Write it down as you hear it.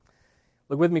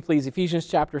Look with me, please, Ephesians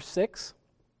chapter 6.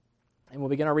 And we'll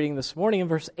begin our reading this morning in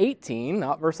verse 18,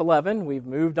 not verse 11. We've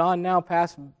moved on now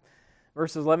past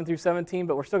verses 11 through 17,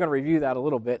 but we're still going to review that a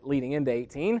little bit leading into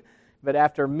 18. But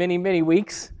after many, many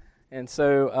weeks, and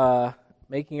so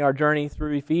making our journey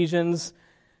through Ephesians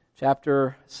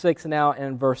chapter 6 now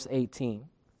and verse 18.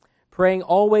 Praying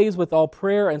always with all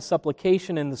prayer and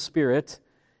supplication in the Spirit,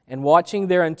 and watching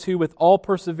thereunto with all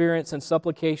perseverance and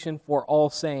supplication for all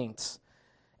saints.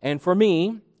 And for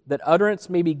me, that utterance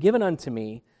may be given unto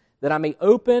me, that I may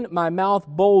open my mouth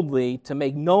boldly to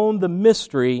make known the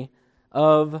mystery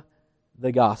of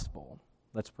the gospel.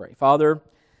 Let's pray. Father,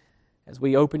 as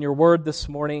we open your word this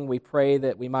morning, we pray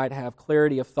that we might have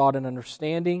clarity of thought and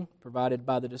understanding, provided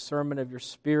by the discernment of your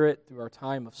Spirit through our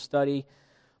time of study.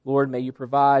 Lord, may you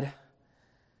provide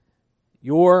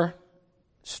your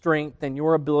strength and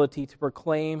your ability to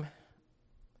proclaim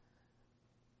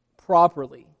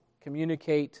properly,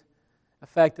 communicate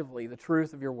effectively the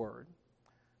truth of your word.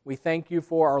 We thank you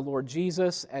for our Lord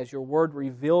Jesus as your word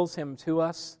reveals him to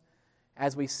us,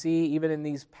 as we see even in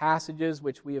these passages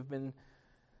which we have been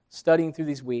studying through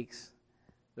these weeks,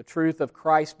 the truth of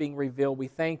Christ being revealed. We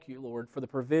thank you, Lord, for the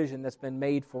provision that's been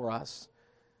made for us,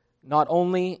 not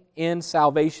only in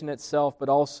salvation itself, but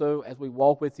also as we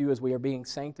walk with you, as we are being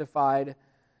sanctified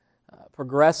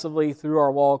progressively through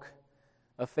our walk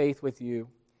of faith with you.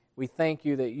 We thank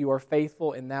you that you are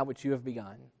faithful in that which you have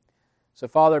begun. So,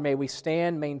 Father, may we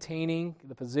stand maintaining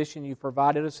the position you've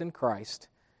provided us in Christ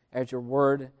as your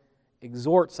word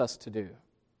exhorts us to do.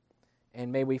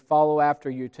 And may we follow after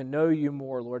you to know you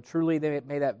more, Lord. Truly,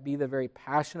 may that be the very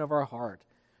passion of our heart,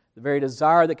 the very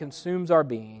desire that consumes our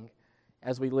being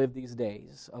as we live these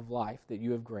days of life that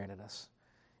you have granted us.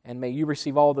 And may you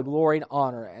receive all the glory and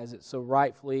honor as it so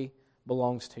rightfully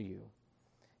belongs to you.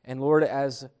 And Lord,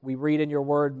 as we read in your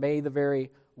word, may the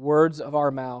very words of our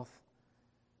mouth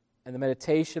and the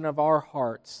meditation of our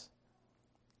hearts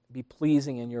be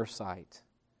pleasing in your sight.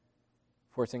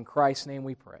 For it's in Christ's name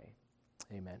we pray.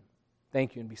 Amen.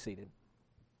 Thank you, and be seated.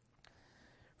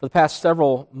 For the past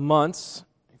several months,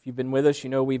 if you've been with us,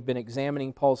 you know we've been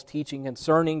examining Paul's teaching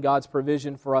concerning God's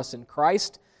provision for us in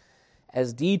Christ,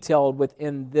 as detailed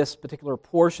within this particular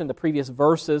portion, the previous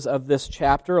verses of this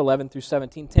chapter, 11 through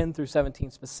 17, 10 through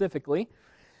 17 specifically,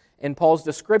 in Paul's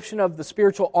description of the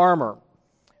spiritual armor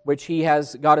which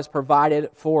God has provided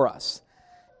for us.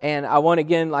 And I want,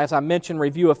 again, as I mentioned,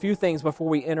 review a few things before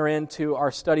we enter into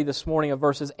our study this morning of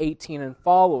verses 18 and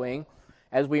following,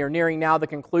 as we are nearing now the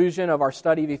conclusion of our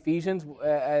study of Ephesians.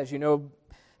 As you know,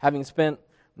 having spent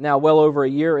now well over a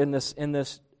year in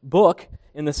this book,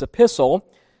 in this epistle,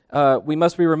 we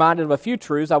must be reminded of a few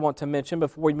truths I want to mention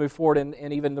before we move forward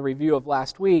in even the review of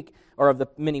last week, or of the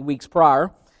many weeks prior.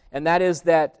 And that is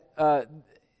that,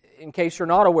 in case you're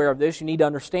not aware of this, you need to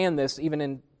understand this, even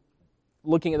in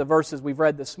looking at the verses we've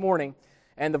read this morning,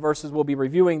 and the verses we'll be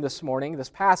reviewing this morning, this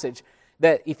passage,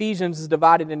 that Ephesians is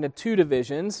divided into two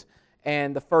divisions,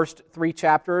 and the first three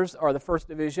chapters are the first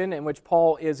division, in which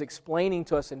Paul is explaining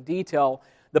to us in detail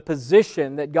the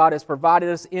position that God has provided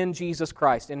us in Jesus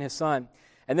Christ, in His Son.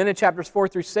 And then in chapters 4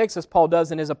 through 6, as Paul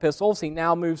does in his epistles, he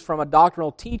now moves from a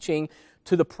doctrinal teaching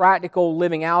to the practical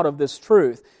living out of this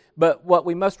truth. But what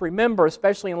we must remember,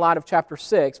 especially in light of chapter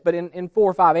 6, but in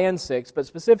 4, 5, and 6, but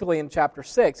specifically in chapter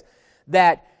 6,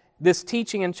 that this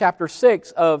teaching in chapter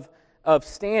 6 of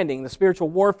standing, the spiritual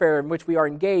warfare in which we are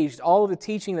engaged, all of the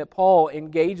teaching that Paul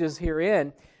engages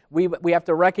herein, we have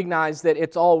to recognize that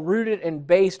it's all rooted and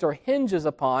based or hinges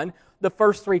upon the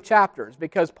first three chapters,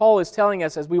 because Paul is telling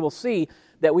us, as we will see,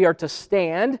 that we are to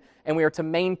stand and we are to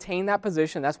maintain that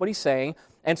position. That's what he's saying.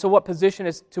 And so what position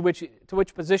is, to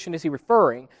which position is he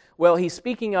referring? Well, he's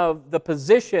speaking of the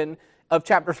position of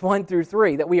chapters 1 through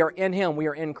 3, that we are in Him, we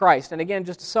are in Christ. And again,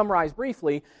 just to summarize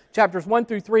briefly, chapters 1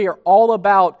 through 3 are all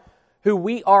about who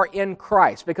we are in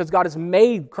Christ, because God has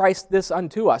made Christ this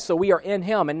unto us. So we are in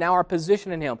Him, and now our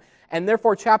position in Him. And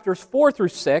therefore, chapters 4 through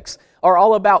 6 are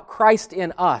all about Christ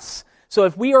in us. So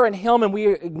if we are in Him and we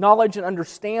acknowledge and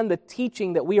understand the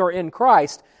teaching that we are in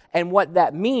Christ and what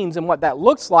that means and what that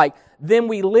looks like, then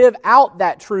we live out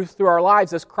that truth through our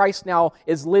lives as Christ now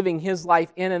is living His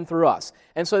life in and through us.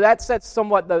 And so that sets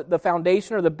somewhat the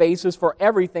foundation or the basis for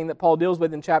everything that Paul deals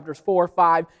with in chapters 4,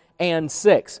 5, and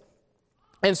 6.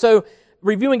 And so,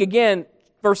 reviewing again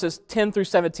verses 10 through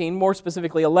 17, more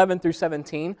specifically 11 through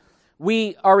 17,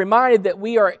 we are reminded that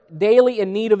we are daily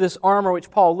in need of this armor which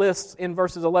Paul lists in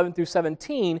verses 11 through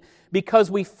 17,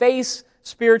 because we face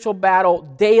spiritual battle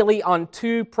daily on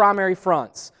two primary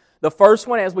fronts. The first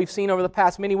one, as we've seen over the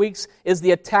past many weeks, is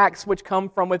the attacks which come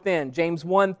from within. James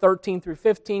 1, 13 through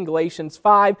 15, Galatians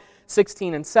 5,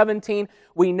 16 and 17.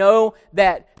 We know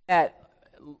that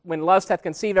when lust hath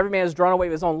conceived, every man is drawn away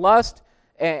with his own lust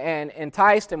and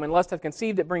enticed, and when lust hath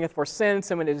conceived, it bringeth forth sin,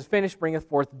 and when it is finished, bringeth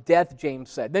forth death, James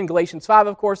said. Then Galatians 5,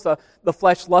 of course, the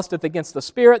flesh lusteth against the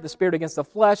spirit against the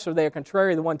flesh, so they are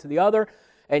contrary the one to the other,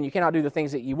 and you cannot do the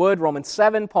things that you would. Romans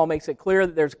 7, Paul makes it clear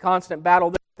that there's a constant battle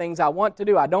there. Things I want to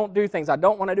do, I don't do. Things I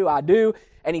don't want to do, I do.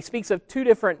 And he speaks of two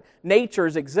different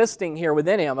natures existing here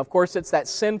within him. Of course, it's that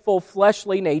sinful,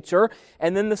 fleshly nature,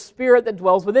 and then the spirit that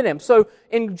dwells within him. So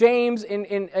in James,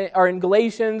 or in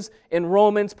Galatians, in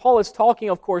Romans, Paul is talking,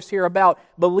 of course, here about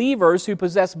believers who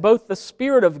possess both the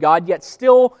Spirit of God, yet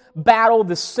still battle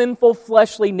the sinful,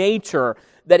 fleshly nature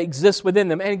that exists within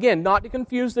them. And again, not to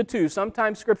confuse the two.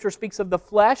 Sometimes Scripture speaks of the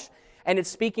flesh, and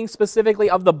it's speaking specifically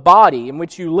of the body in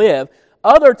which you live.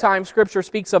 Other times, Scripture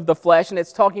speaks of the flesh, and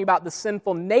it's talking about the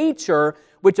sinful nature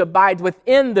which abides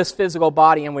within this physical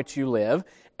body in which you live,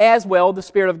 as well the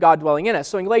Spirit of God dwelling in us.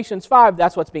 So in Galatians 5,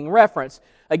 that's what's being referenced.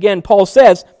 Again, Paul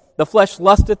says, the flesh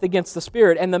lusteth against the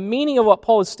Spirit. And the meaning of what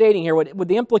Paul is stating here, with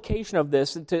the implication of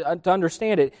this, to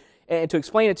understand it and to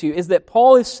explain it to you, is that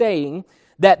Paul is saying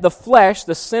that the flesh,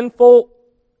 the sinful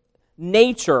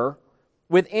nature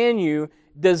within you,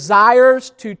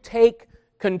 desires to take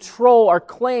control or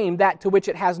claim that to which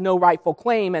it has no rightful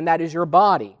claim, and that is your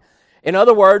body. In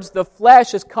other words, the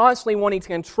flesh is constantly wanting to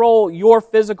control your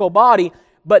physical body,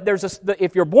 but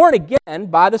if you're born again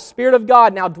by the Spirit of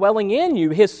God now dwelling in you,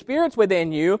 His Spirit's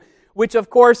within you, which of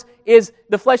course is,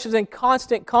 the flesh is in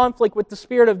constant conflict with the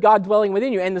Spirit of God dwelling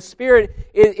within you, and the Spirit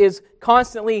is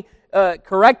constantly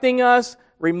correcting us,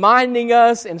 reminding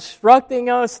us, instructing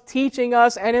us, teaching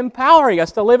us, and empowering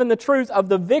us to live in the truth of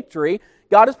the victory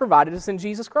God has provided us in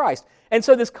Jesus Christ. And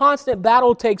so this constant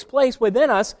battle takes place within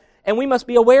us, and we must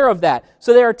be aware of that.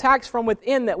 So there are attacks from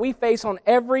within that we face on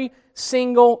every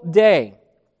single day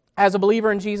as a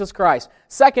believer in Jesus Christ.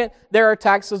 Second, there are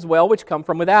attacks as well which come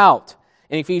from without.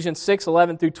 In Ephesians 6,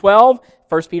 11 through 12,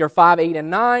 1 Peter 5, 8 and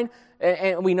 9,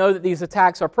 and we know that these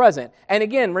attacks are present. And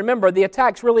again, remember, the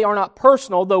attacks really are not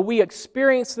personal, though we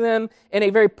experience them in a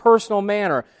very personal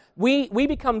manner. We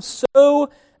become so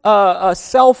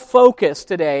self-focused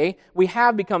today, we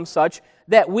have become such,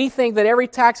 that we think that every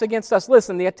attack's against us.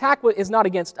 Listen, the attack is not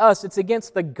against us, it's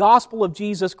against the gospel of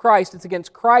Jesus Christ, it's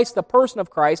against Christ, the person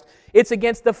of Christ, it's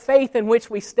against the faith in which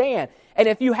we stand. And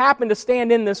if you happen to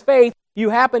stand in this faith, you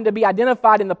happen to be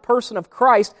identified in the person of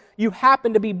Christ, you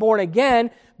happen to be born again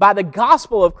by the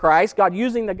gospel of Christ, God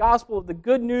using the gospel of the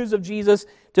good news of Jesus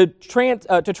to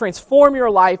transform your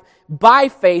life by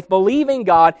faith, believing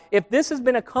God. If this has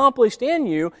been accomplished in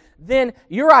you, then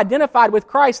you're identified with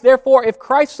Christ. Therefore, if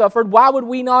Christ suffered, why would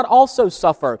we not also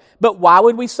suffer? But why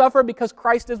would we suffer? Because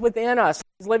Christ is within us.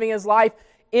 He's living His life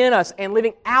in us and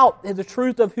living out the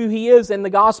truth of who He is in the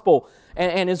gospel,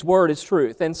 and His word is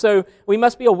truth. And so we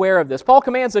must be aware of this. Paul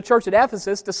commands the church at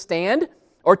Ephesus to stand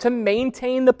or to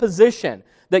maintain the position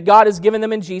that God has given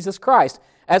them in Jesus Christ,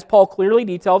 as Paul clearly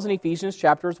details in Ephesians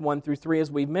chapters 1 through 3,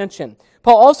 as we've mentioned.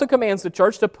 Paul also commands the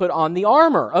church to put on the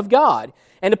armor of God.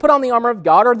 And to put on the armor of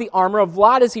God, or the armor of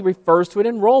light as he refers to it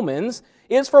in Romans,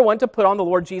 is for one to put on the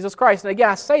Lord Jesus Christ. And again,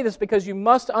 I say this because you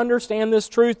must understand this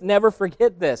truth. Never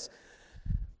forget this.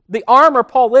 The armor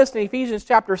Paul lists in Ephesians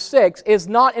chapter 6 is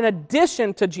not in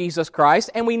addition to Jesus Christ,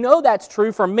 and we know that's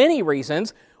true for many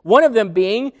reasons. One of them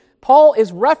being, Paul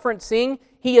is referencing,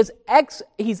 he's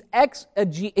exegeting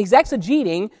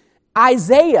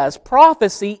Isaiah's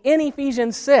prophecy in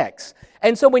Ephesians 6.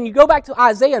 And so when you go back to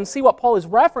Isaiah and see what Paul is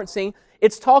referencing,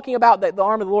 it's talking about that the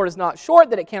arm of the Lord is not short,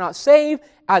 that it cannot save,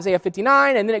 Isaiah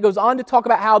 59, and then it goes on to talk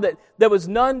about how that there was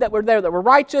none that were there that were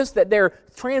righteous, that their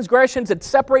transgressions had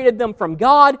separated them from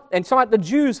God, and talking about the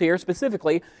Jews here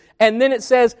specifically. And then it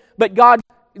says, but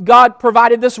God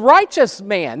provided this righteous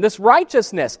man, this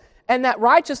righteousness. And that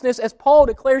righteousness, as Paul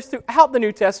declares throughout the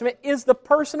New Testament, is the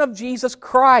person of Jesus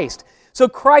Christ. So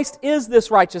Christ is this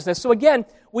righteousness. So again,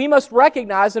 we must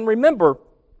recognize and remember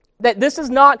that this is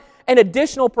not an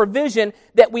additional provision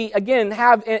that we, again,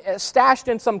 have stashed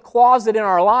in some closet in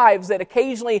our lives that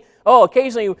occasionally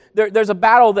there's a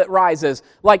battle that rises,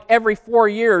 like every 4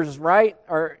 years, right?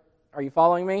 Or are you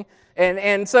following me?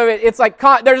 And so it's like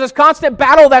there's this constant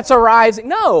battle that's arising.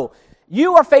 No,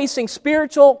 you are facing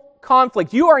spiritual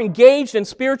conflict. You are engaged in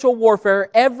spiritual warfare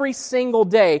every single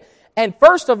day. And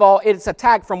first of all, it's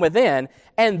attack from within,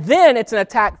 and then it's an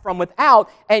attack from without,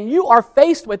 and you are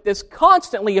faced with this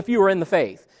constantly if you are in the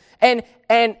faith. And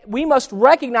we must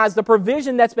recognize the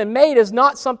provision that's been made is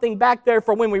not something back there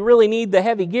for when we really need the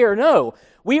heavy gear. No.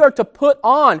 We are to put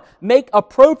on,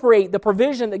 appropriate the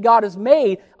provision that God has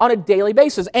made on a daily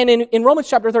basis. And in Romans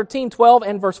chapter 13, 12,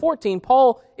 and verse 14,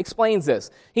 Paul explains this.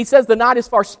 He says, the night is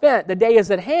far spent, the day is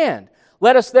at hand.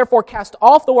 Let us therefore cast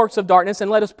off the works of darkness and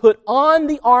let us put on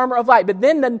the armor of light. But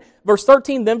then verse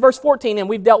 13, then verse 14, and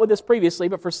we've dealt with this previously,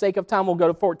 but for sake of time we'll go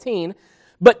to 14.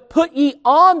 But put ye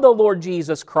on the Lord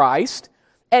Jesus Christ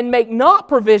and make not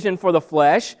provision for the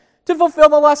flesh to fulfill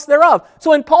the lust thereof.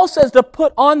 So when Paul says to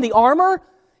put on the armor,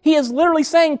 he is literally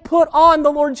saying, put on the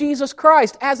Lord Jesus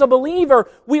Christ. As a believer,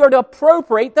 we are to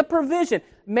appropriate the provision,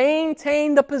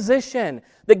 maintain the position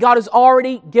that God has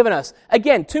already given us.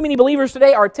 Again, too many believers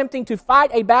today are attempting to fight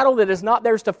a battle that is not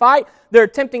theirs to fight. They're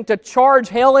attempting to charge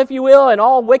hell, if you will, and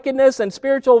all wickedness and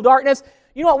spiritual darkness.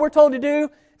 You know what we're told to do?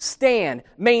 Stand.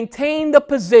 Maintain the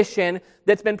position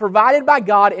that's been provided by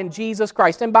God in Jesus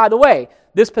Christ. And by the way,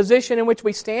 this position in which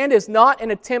we stand is not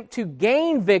an attempt to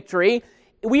gain victory.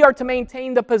 We are to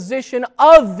maintain the position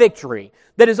of victory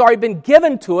that has already been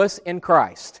given to us in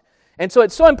Christ. And so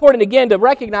it's so important, again, to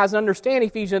recognize and understand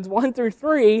Ephesians 1 through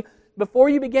 3 before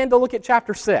you begin to look at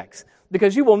chapter 6.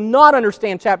 Because you will not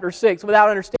understand chapter 6 without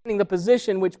understanding the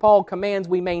position which Paul commands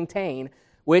we maintain,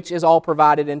 which is all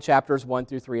provided in chapters 1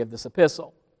 through 3 of this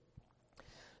epistle.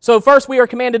 So first, we are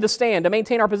commanded to stand, to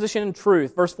maintain our position in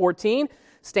truth. Verse 14,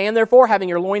 stand therefore, having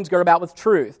your loins girt about with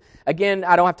truth. Again,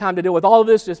 I don't have time to deal with all of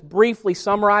this, just briefly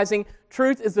summarizing.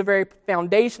 Truth is the very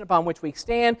foundation upon which we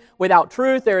stand. Without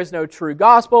truth, there is no true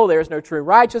gospel, there is no true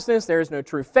righteousness, there is no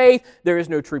true faith, there is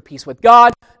no true peace with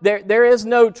God, there is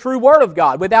no true word of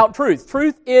God without truth.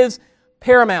 Truth is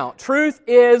paramount. Truth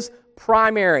is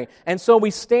primary. And so we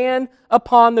stand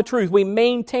upon the truth. We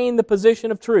maintain the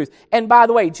position of truth. And by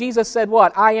the way, Jesus said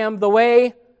what? I am the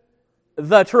way,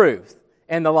 the truth,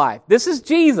 and the life. This is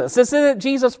Jesus. This isn't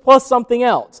Jesus plus something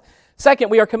else. Second,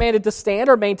 we are commanded to stand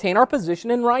or maintain our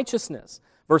position in righteousness.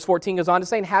 Verse 14 goes on to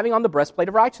say, having on the breastplate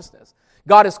of righteousness.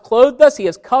 God has clothed us, He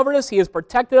has covered us, He has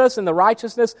protected us in the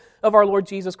righteousness of our Lord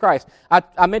Jesus Christ.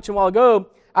 I mentioned a while ago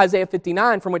Isaiah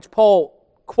 59, from which Paul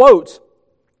quotes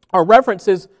or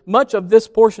references much of this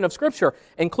portion of Scripture,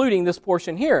 including this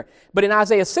portion here. But in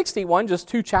Isaiah 61, just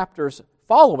 2 chapters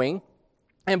following,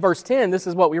 and verse 10, this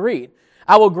is what we read.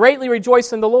 I will greatly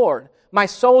rejoice in the Lord. My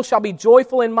soul shall be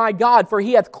joyful in my God, for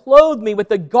He hath clothed me with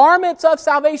the garments of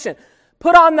salvation.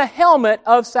 Put on the helmet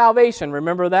of salvation.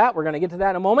 Remember that? We're going to get to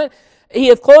that in a moment. He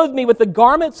hath clothed me with the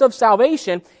garments of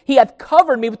salvation. He hath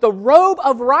covered me with the robe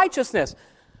of righteousness.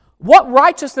 What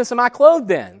righteousness am I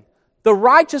clothed in? The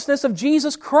righteousness of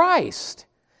Jesus Christ.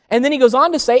 And then he goes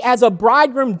on to say, as a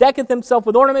bridegroom decketh himself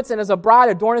with ornaments, and as a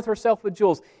bride adorneth herself with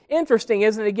jewels. Interesting,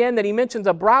 isn't it, again, that he mentions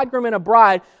a bridegroom and a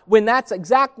bride when that's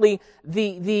exactly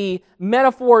the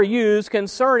metaphor used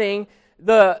concerning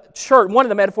the church, one of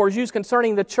the metaphors used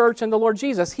concerning the church and the Lord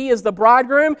Jesus. He is the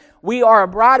bridegroom. We are a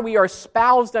bride. We are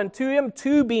espoused unto Him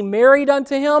to be married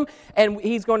unto Him. And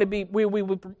He's going to be, we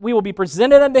will be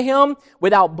presented unto Him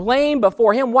without blame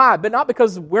before Him. Why? But not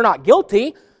because we're not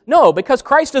guilty. No, because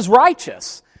Christ is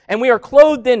righteous. And we are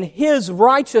clothed in His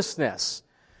righteousness.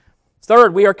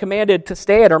 Third, we are commanded to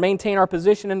stand or maintain our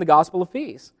position in the gospel of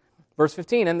peace. Verse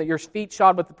 15, and that your feet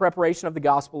shod with the preparation of the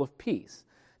gospel of peace.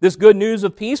 This good news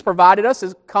of peace provided us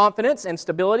as confidence and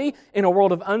stability in a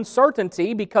world of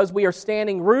uncertainty because we are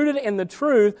standing rooted in the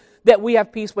truth that we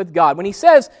have peace with God. When he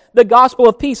says the gospel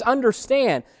of peace,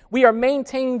 understand, we are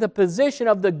maintaining the position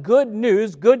of the good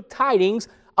news, good tidings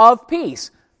of peace.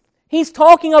 He's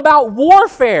talking about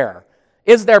warfare.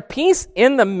 Is there peace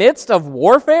in the midst of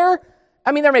warfare?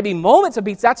 I mean, there may be moments of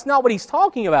peace. That's not what he's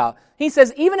talking about. He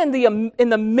says, even in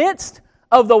the midst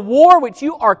of the war which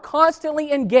you are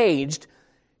constantly engaged,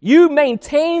 you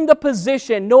maintain the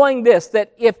position knowing this,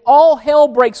 that if all hell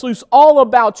breaks loose all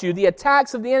about you, the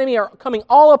attacks of the enemy are coming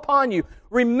all upon you,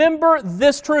 remember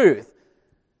this truth.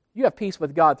 You have peace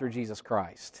with God through Jesus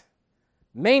Christ.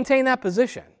 Maintain that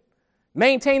position.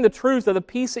 Maintain the truth of the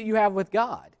peace that you have with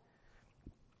God.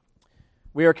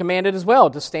 We are commanded as well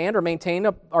to stand or maintain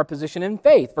our position in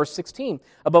faith. Verse 16,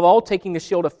 above all, taking the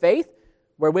shield of faith,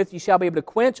 wherewith you shall be able to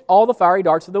quench all the fiery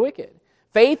darts of the wicked.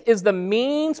 Faith is the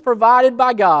means provided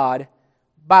by God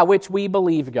by which we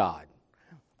believe God.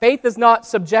 Faith is not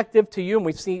subjective to you, and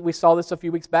we saw this a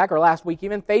few weeks back, or last week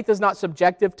even. Faith is not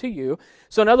subjective to you.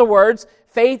 So in other words,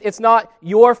 faith, it's not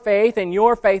your faith and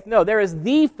your faith. No, there is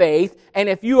the faith, and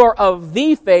if you are of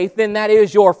the faith, then that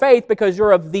is your faith because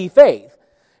you're of the faith.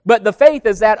 But the faith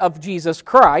is that of Jesus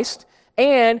Christ,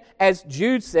 and as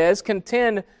Jude says,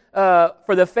 contend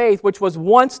for the faith which was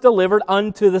once delivered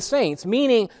unto the saints,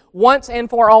 meaning once and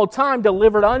for all time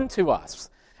delivered unto us.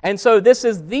 And so this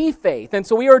is the faith. And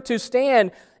so we are to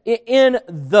stand in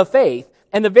the faith.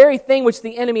 And the very thing which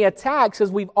the enemy attacks,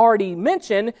 as we've already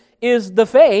mentioned, is the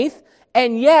faith.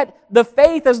 And yet, the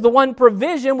faith is the one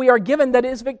provision we are given that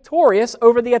is victorious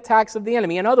over the attacks of the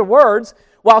enemy. In other words,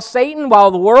 while Satan,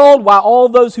 while the world, while all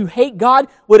those who hate God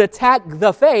would attack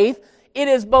the faith, it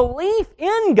is belief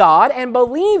in God and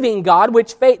believing God,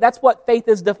 which faith, that's what faith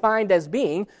is defined as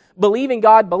being. Believing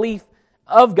God, belief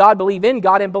of God, believe in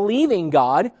God, and believing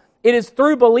God. It is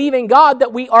through believing God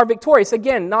that we are victorious.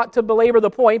 Again, not to belabor the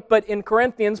point, but in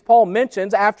Corinthians, Paul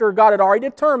mentions, after God had already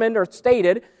determined or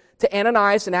stated to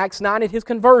Ananias in Acts 9 at his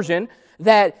conversion,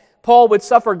 that Paul would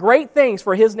suffer great things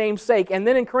for his name's sake. And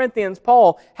then in Corinthians,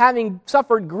 Paul, having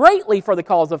suffered greatly for the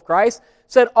cause of Christ,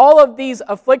 said all of these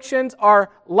afflictions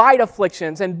are light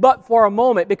afflictions, and but for a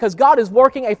moment, because God is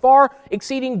working a far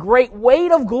exceeding great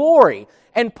weight of glory.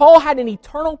 And Paul had an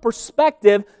eternal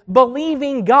perspective,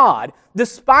 believing God,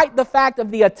 despite the fact of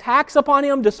the attacks upon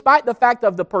him, despite the fact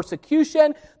of the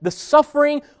persecution, the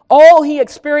suffering, all he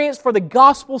experienced for the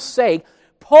gospel's sake.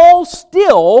 Paul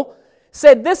still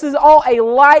said this is all a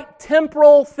light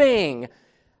temporal thing.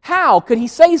 How could he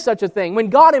say such a thing when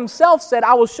God himself said,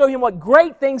 I will show him what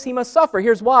great things he must suffer?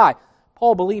 Here's why.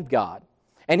 Paul believed God.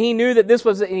 And he knew that this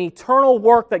was an eternal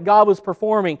work that God was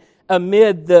performing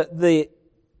amid the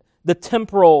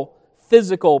temporal,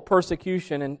 physical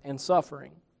persecution and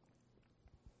suffering.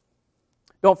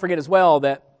 Don't forget as well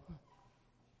that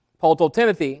Paul told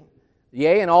Timothy,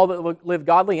 yea, and all that live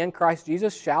godly in Christ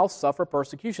Jesus shall suffer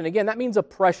persecution. Again, that means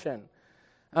oppression.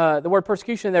 The word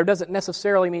persecution there doesn't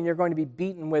necessarily mean you're going to be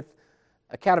beaten with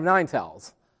a cat of nine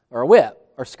tails or a whip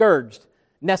or scourged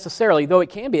necessarily, though it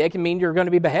can be. It can mean you're going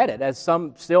to be beheaded, as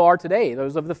some still are today.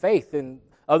 Those of the faith in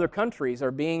other countries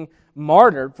are being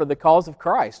martyred for the cause of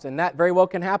Christ, and that very well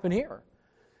can happen here.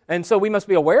 And so we must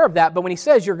be aware of that. But when he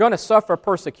says you're going to suffer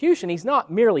persecution, he's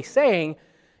not merely saying,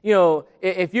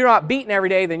 if you're not beaten every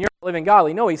day, then you're not living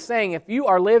godly. No, he's saying if you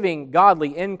are living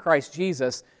godly in Christ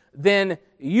Jesus, then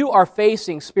you are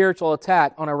facing spiritual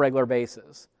attack on a regular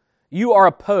basis. You are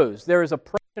opposed. There is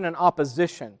oppression and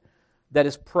opposition that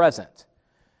is present.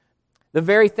 The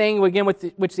very thing, again,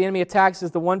 with which the enemy attacks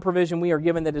is the one provision we are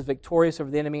given that is victorious over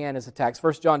the enemy and his attacks.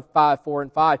 1 John 5, 4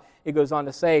 and 5, it goes on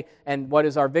to say, and what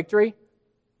is our victory?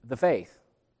 The faith.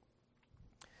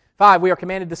 5, we are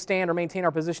commanded to stand or maintain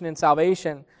our position in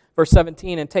salvation. Verse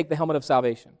 17, and take the helmet of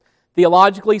salvation.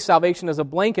 Theologically, salvation is a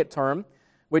blanket term,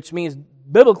 which means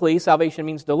biblically, salvation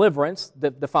means deliverance,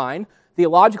 defined.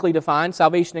 Theologically defined,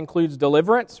 salvation includes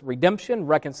deliverance, redemption,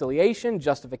 reconciliation,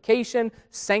 justification,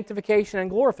 sanctification, and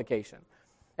glorification.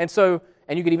 And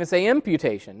you could even say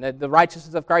imputation, that the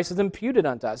righteousness of Christ is imputed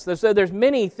unto us. So there's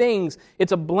many things.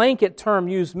 It's a blanket term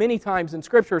used many times in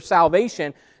Scripture,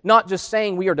 salvation, not just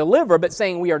saying we are delivered, but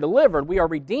saying we are delivered, we are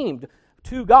redeemed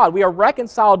to God. We are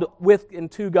reconciled with and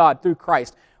to God through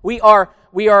Christ. We are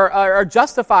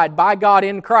justified by God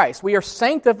in Christ. We are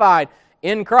sanctified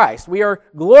in Christ. We are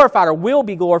glorified or will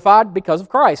be glorified because of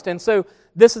Christ. And so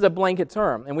this is a blanket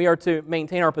term, and we are to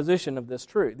maintain our position of these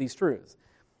truths.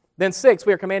 Then 6,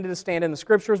 we are commanded to stand in the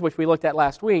Scriptures, which we looked at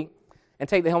last week, and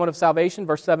take the helmet of salvation,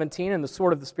 verse 17, and the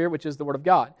sword of the Spirit, which is the Word of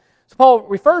God. So Paul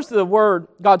refers to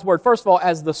God's Word, first of all,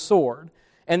 as the sword.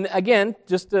 And again,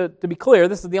 just to be clear,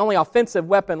 this is the only offensive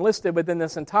weapon listed within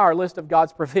this entire list of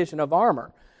God's provision of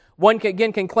armor. One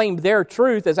can claim their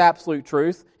truth as absolute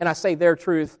truth, and I say their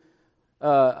truth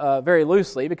very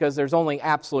loosely because there's only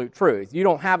absolute truth. You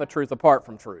don't have a truth apart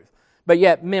from truth. But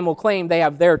yet men will claim they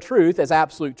have their truth as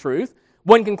absolute truth.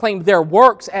 One can claim their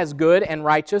works as good and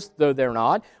righteous, though they're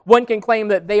not. One can claim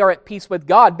that they are at peace with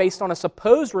God based on a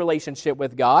supposed relationship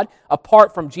with God,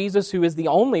 apart from Jesus, who is the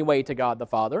only way to God the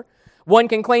Father. One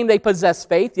can claim they possess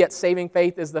faith, yet saving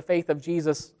faith is the faith of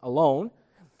Jesus alone.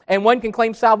 And one can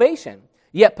claim salvation,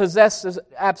 yet possesses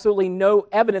absolutely no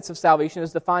evidence of salvation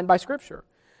as defined by Scripture.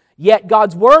 Yet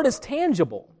God's Word is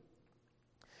tangible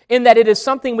in that it is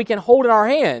something we can hold in our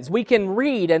hands. We can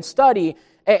read and study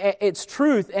its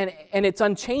truth and its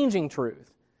unchanging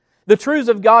truth. The truths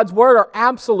of God's Word are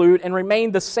absolute and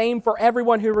remain the same for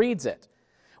everyone who reads it.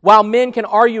 While men can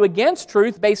argue against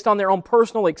truth based on their own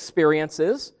personal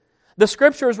experiences, the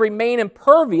Scriptures remain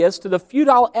impervious to the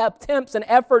futile attempts and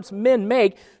efforts men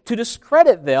make to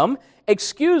discredit them,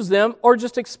 excuse them, or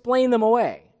just explain them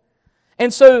away.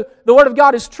 And so the Word of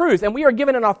God is truth, and we are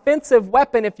given an offensive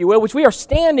weapon, if you will, which we are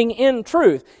standing in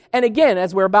truth. And again,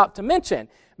 as we're about to mention,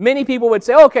 many people would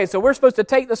say, okay, so we're supposed to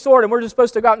take the sword and we're just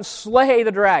supposed to go out and slay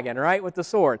the dragon, right, with the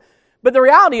sword. But the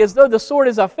reality is, though the sword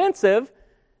is offensive,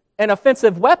 an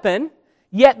offensive weapon,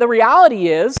 yet the reality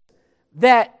is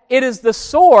that it is the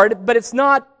sword, but it's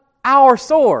not our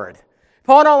sword.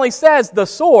 Paul not only says the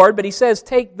sword, but he says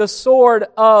take the sword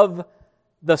of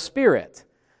the Spirit.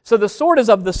 So the sword is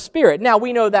of the Spirit. Now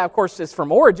we know that, of course, is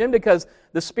from origin because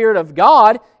the Spirit of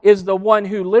God is the one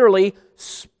who literally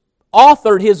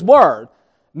authored His Word.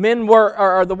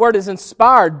 The Word is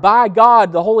inspired by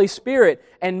God, the Holy Spirit,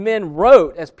 and men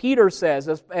wrote, as Peter says,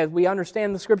 as we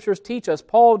understand the Scriptures teach us,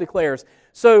 Paul declares.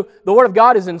 So the Word of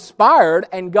God is inspired,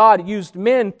 and God used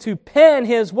men to pen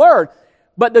His Word.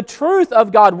 But the truth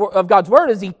of God's Word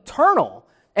is eternal,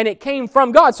 and it came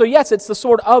from God. So yes, it's the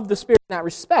sword of the Spirit in that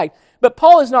respect. But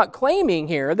Paul is not claiming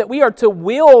here that we are to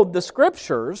wield the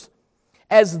Scriptures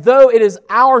as though it is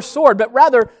our sword, but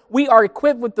rather we are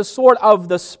equipped with the sword of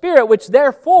the Spirit, which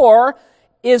therefore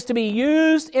is to be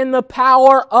used in the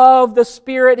power of the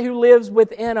Spirit who lives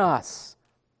within us.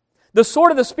 The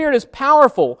sword of the Spirit is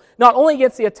powerful, not only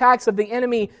against the attacks of the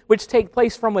enemy which take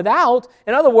place from without.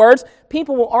 In other words,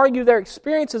 people will argue their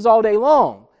experiences all day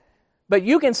long. But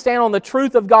you can stand on the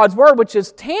truth of God's Word, which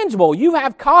is tangible. You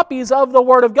have copies of the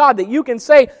Word of God that you can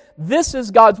say, this is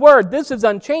God's Word, this is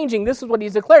unchanging, this is what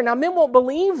He's declared. Now, men won't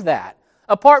believe that,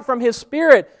 apart from His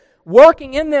Spirit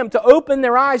working in them to open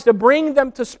their eyes, to bring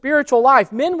them to spiritual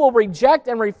life. Men will reject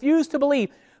and refuse to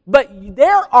believe, but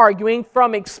they're arguing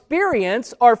from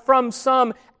experience or from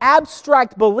some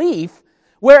abstract belief,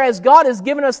 whereas God has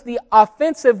given us the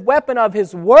offensive weapon of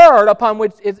His Word, upon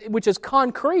which is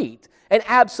concrete and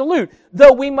absolute.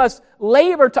 Though we must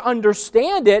labor to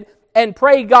understand it and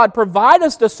pray God provide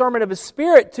us discernment of His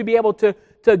Spirit to be able to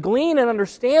glean and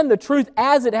understand the truth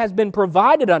as it has been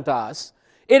provided unto us,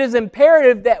 it is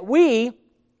imperative that we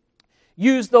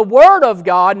use the Word of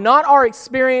God, not our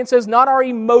experiences, not our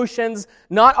emotions,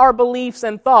 not our beliefs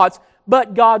and thoughts,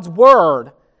 but God's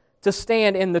Word to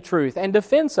stand in the truth and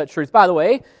defend such truth. By the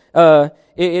way,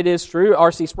 it is true,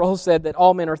 R.C. Sproul said that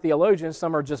all men are theologians,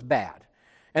 some are just bad.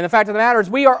 And the fact of the matter is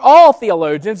we are all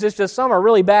theologians, it's just some are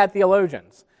really bad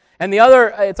theologians. And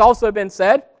it's also been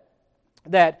said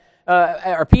that,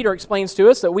 or Peter explains to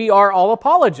us that we are all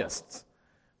apologists.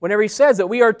 Whenever he says that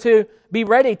we are to be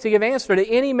ready to give answer to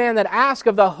any man that asks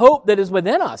of the hope that is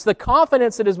within us, the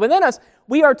confidence that is within us,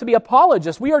 we are to be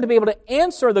apologists. We are to be able to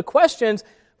answer the questions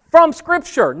from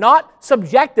Scripture, not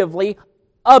subjectively,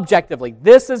 objectively.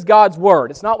 This is God's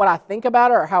Word. It's not what I think about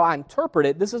it or how I interpret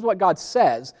it. This is what God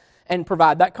says, and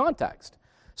provide that context.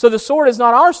 So the sword is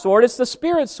not our sword, it's the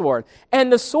Spirit's sword.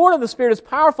 And the sword of the Spirit is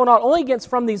powerful not only against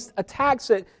from these attacks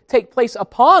that take place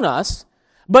upon us,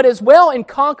 but as well in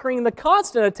conquering the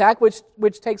constant attack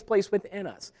which takes place within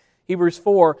us. Hebrews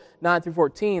 4, 9 through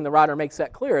 14, the writer makes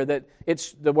that clear, that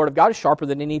the Word of God is sharper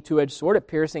than any two-edged sword, it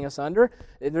piercing asunder.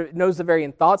 It knows the very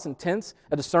thoughts and intents,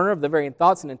 a discerner of the very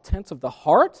thoughts and intents of the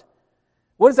heart.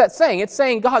 What is that saying? It's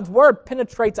saying God's Word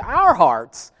penetrates our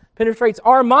hearts, penetrates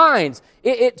our minds.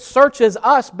 It searches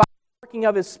us by the working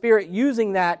of His Spirit,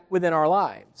 using that within our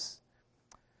lives.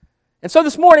 And so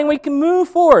this morning we can move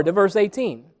forward to verse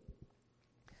 18.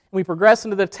 We progress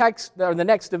into the text, or the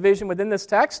next division within this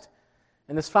text,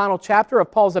 in this final chapter of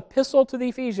Paul's epistle to the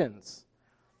Ephesians.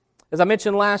 As I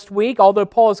mentioned last week, although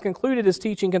Paul has concluded his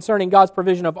teaching concerning God's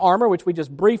provision of armor, which we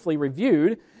just briefly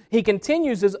reviewed, he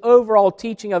continues his overall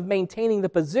teaching of maintaining the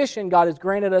position God has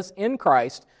granted us in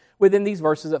Christ within these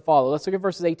verses that follow. Let's look at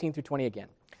verses 18 through 20 again.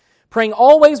 Praying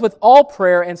always with all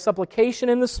prayer and supplication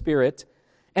in the Spirit,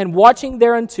 and watching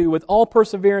thereunto with all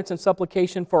perseverance and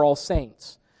supplication for all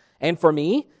saints. And for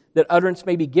me, that utterance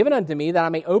may be given unto me, that I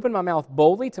may open my mouth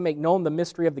boldly to make known the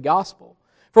mystery of the gospel,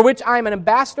 for which I am an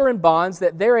ambassador in bonds,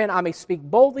 that therein I may speak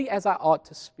boldly as I ought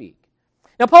to speak.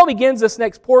 Now Paul begins this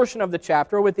next portion of the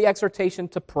chapter with the exhortation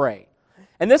to pray.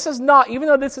 And this is not, even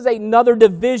though this is another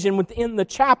division within the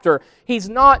chapter, he's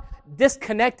not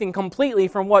disconnecting completely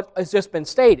from what has just been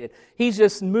stated. He's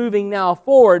just moving now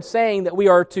forward, saying that we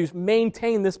are to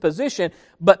maintain this position,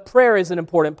 but prayer is an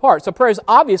important part. So prayer is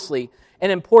obviously an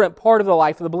important part of the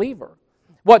life of the believer.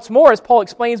 What's more, as Paul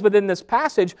explains within this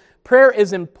passage, prayer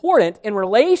is important in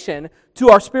relation to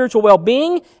our spiritual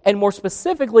well-being, and more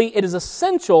specifically, it is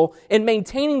essential in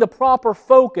maintaining the proper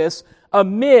focus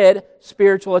amid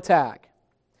spiritual attack.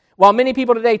 While many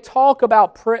people today talk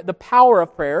about the power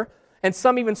of prayer, and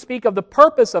some even speak of the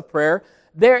purpose of prayer,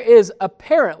 there is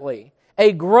apparently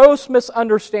a gross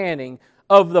misunderstanding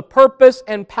of the purpose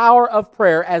and power of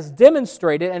prayer as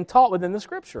demonstrated and taught within the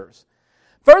Scriptures.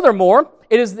 Furthermore,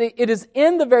 it is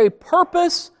in the very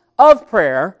purpose of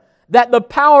prayer that the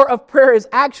power of prayer is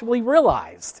actually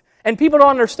realized. And people don't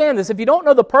understand this. If you don't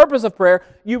know the purpose of prayer,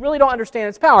 you really don't understand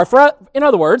its power. In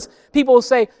other words, people will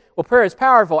say, well, prayer is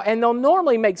powerful. And they'll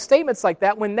normally make statements like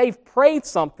that when they've prayed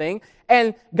something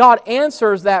and God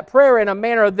answers that prayer in a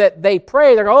manner that they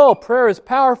pray. They go, oh, prayer is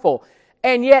powerful.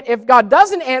 And yet, if God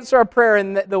doesn't answer a prayer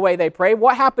in the way they pray,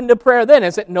 what happened to prayer then?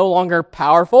 Is it no longer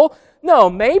powerful? No,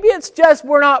 maybe it's just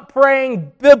we're not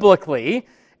praying biblically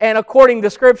and according to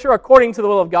Scripture, according to the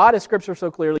will of God, as Scripture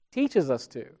so clearly teaches us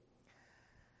to.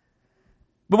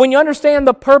 But when you understand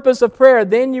the purpose of prayer,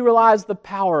 then you realize the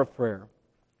power of prayer.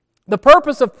 The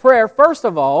purpose of prayer, first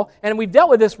of all, and we've dealt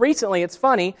with this recently, it's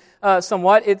funny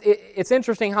somewhat, it's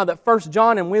interesting how that 1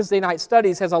 John in Wednesday night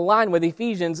studies has aligned with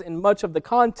Ephesians in much of the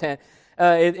content.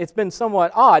 It's been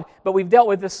somewhat odd, but we've dealt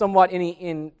with this somewhat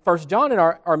in 1 John in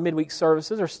our midweek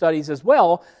services or studies as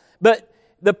well. But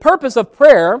the purpose of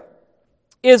prayer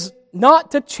is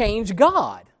not to change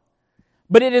God,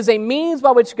 but it is a means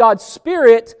by which God's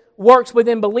Spirit works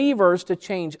within believers to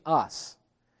change us.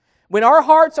 When our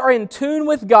hearts are in tune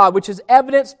with God, which is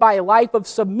evidenced by a life of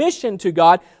submission to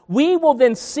God, we will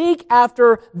then seek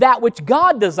after that which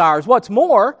God desires. What's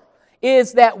more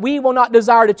is that we will not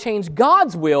desire to change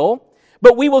God's will,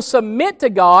 but we will submit to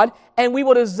God and we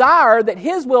will desire that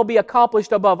His will be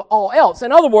accomplished above all else.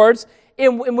 In other words,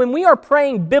 when we are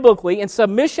praying biblically in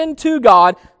submission to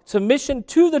God, submission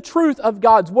to the truth of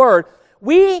God's Word,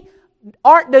 we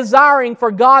aren't desiring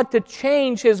for God to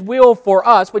change His will for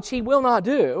us, which He will not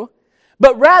do,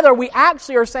 but rather we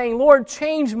actually are saying, Lord,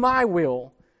 change my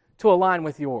will to align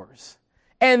with yours.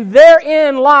 And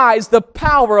therein lies the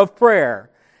power of prayer,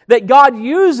 that God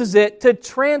uses it to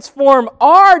transform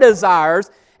our desires.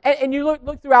 And you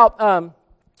look throughout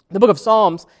the book of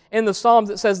Psalms. In the Psalms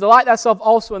it says, delight thyself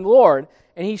also in the Lord,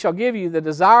 and He shall give you the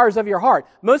desires of your heart.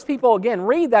 Most people, again,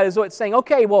 read that as though it's saying,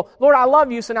 okay, well, Lord, I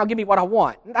love you, so now give me what I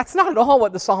want. That's not at all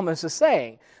what the psalmist is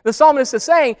saying. The psalmist is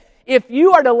saying, if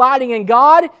you are delighting in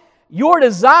God, your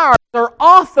desires are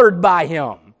authored by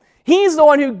Him. He's the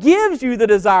one who gives you the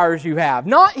desires you have.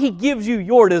 Not He gives you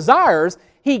your desires,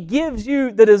 He gives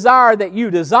you the desire that you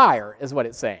desire, is what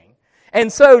it's saying.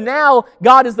 And so now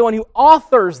God is the one who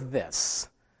authors this.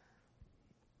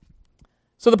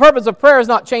 So the purpose of prayer is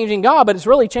not changing God, but it's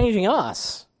really changing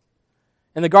us.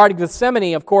 In the Garden of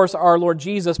Gethsemane, of course, our Lord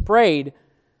Jesus prayed,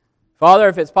 Father,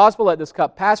 if it's possible, let this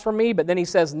cup pass from me. But then He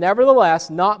says, nevertheless,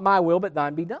 not my will, but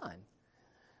thine be done.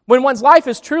 When one's life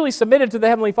is truly submitted to the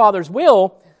Heavenly Father's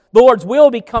will, the Lord's will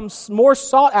becomes more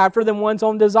sought after than one's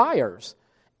own desires.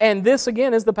 And this,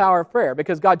 again, is the power of prayer,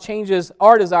 because God changes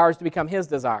our desires to become His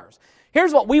desires.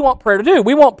 Here's what we want prayer to do.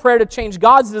 We want prayer to change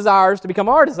God's desires to become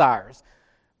our desires.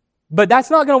 But that's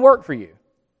not going to work for you.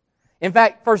 In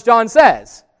fact, 1 John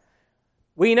says,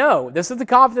 we know, this is the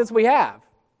confidence we have.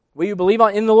 We believe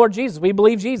in the Lord Jesus. We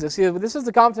believe Jesus. This is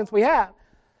the confidence we have.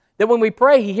 That when we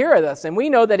pray, He heareth us. And we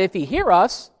know that if He hear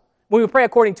us, when we pray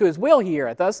according to His will, He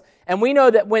heareth us. And we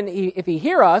know that if He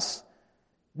hear us,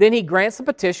 then He grants the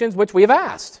petitions which we have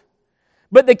asked.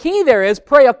 But the key there is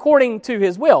pray according to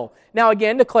His will. Now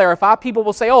again, to clarify, people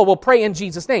will say, oh, well, pray in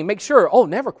Jesus' name. Make sure,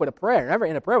 never quit a prayer. Never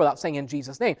end a prayer without saying in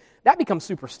Jesus' name. That becomes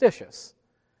superstitious.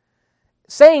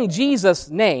 Saying Jesus'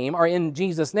 name or in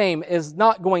Jesus' name is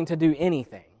not going to do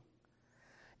anything.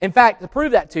 In fact, to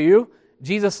prove that to you,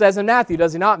 Jesus says in Matthew,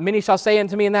 does He not? Many shall say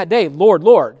unto me in that day, Lord,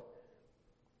 Lord,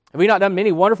 have we not done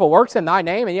many wonderful works in Thy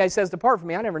name? And yet He says, depart from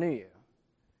me, I never knew you,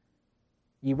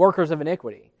 ye workers of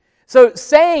iniquity. So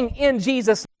saying in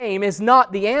Jesus' name is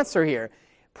not the answer here.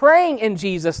 Praying in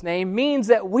Jesus' name means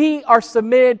that we are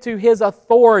submitted to His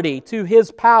authority, to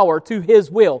His power, to His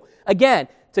will. Again,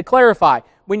 to clarify,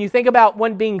 when you think about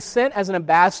one being sent as an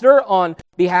ambassador on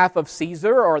behalf of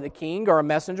Caesar or the king or a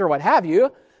messenger or what have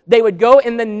you, they would go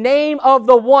in the name of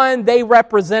the one they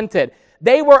represented.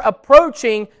 They were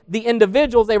approaching the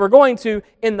individuals they were going to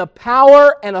in the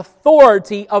power and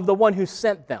authority of the one who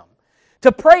sent them.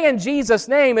 To pray in Jesus'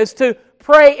 name is to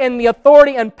pray in the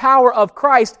authority and power of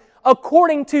Christ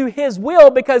according to His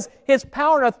will, because His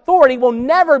power and authority will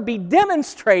never be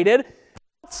demonstrated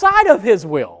outside of His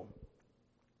will.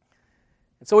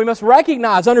 And so we must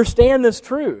recognize, understand this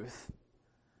truth.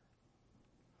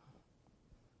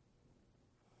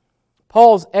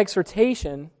 Paul's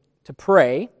exhortation to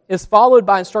pray is followed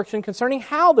by instruction concerning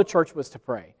how the church was to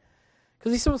pray.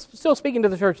 Because he's still speaking to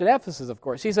the church at Ephesus, of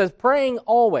course. He says, praying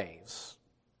always.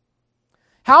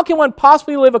 How can one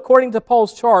possibly live according to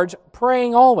Paul's charge,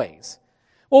 praying always?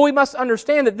 Well, we must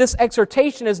understand that this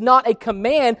exhortation is not a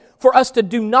command for us to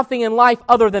do nothing in life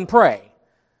other than pray.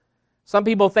 Some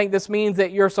people think this means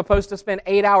that you're supposed to spend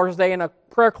 8 hours a day in a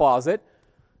prayer closet,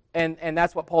 and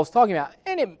that's what Paul's talking about.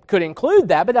 And it could include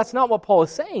that, but that's not what Paul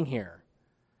is saying here.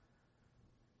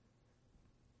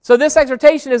 So this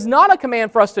exhortation is not a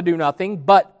command for us to do nothing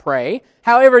but pray.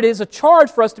 However, it is a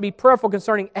charge for us to be prayerful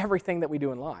concerning everything that we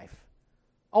do in life.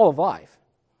 All of life.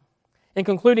 In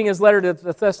concluding his letter to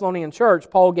the Thessalonian church,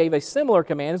 Paul gave a similar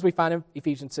command as we find in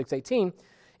Ephesians 6:18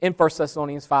 in 1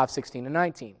 Thessalonians 5:16 and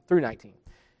 19 through 19.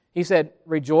 He said,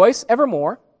 "Rejoice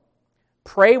evermore,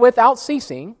 pray without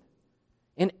ceasing,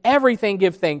 in everything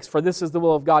give thanks, for this is the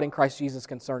will of God in Christ Jesus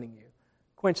concerning you.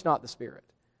 Quench not the Spirit."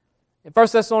 In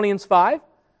 1 Thessalonians 5,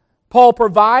 Paul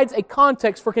provides a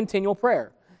context for continual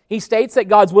prayer. He states that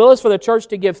God's will is for the church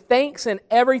to give thanks in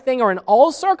everything or in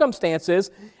all circumstances,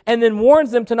 and then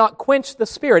warns them to not quench the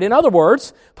Spirit. In other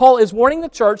words, Paul is warning the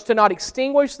church to not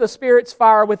extinguish the Spirit's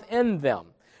fire within them.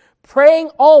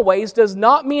 Praying always does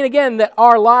not mean, again, that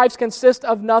our lives consist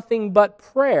of nothing but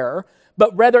prayer,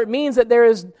 but rather it means that there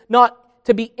is not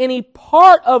to be any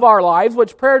part of our lives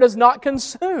which prayer does not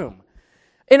consume.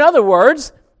 In other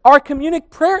words,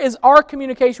 prayer is our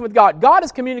communication with God. God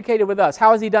has communicated with us.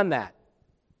 How has He done that?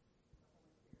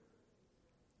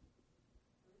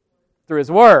 Through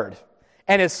His Word.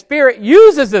 And His Spirit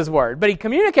uses His Word, but He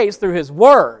communicates through His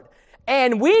Word.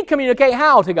 And we communicate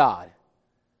how to God?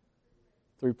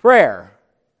 Through prayer.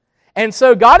 And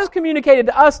so God has communicated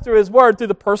to us through His Word, through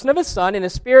the person of His Son, and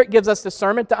His Spirit gives us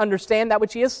discernment to understand that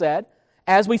which He has said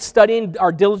as we study and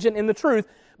are diligent in the truth.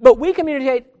 But we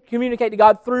communicate to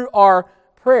God through our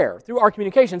prayer, through our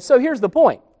communication. So here's the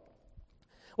point.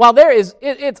 While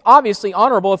it's obviously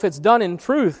honorable if it's done in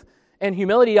truth and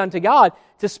humility unto God,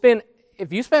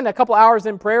 if you spend a couple hours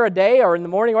in prayer a day or in the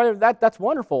morning, or whatever, that's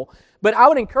wonderful. But I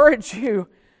would encourage you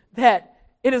that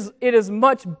it is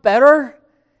much better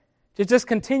to just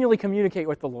continually communicate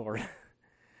with the Lord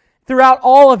throughout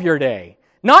all of your day.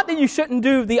 Not that you shouldn't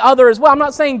do the other as well. I'm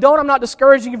not saying don't. I'm not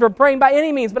discouraging you from praying by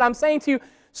any means. But I'm saying to you,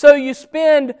 so you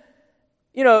spend,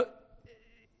 okay,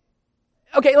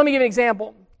 let me give you an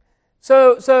example.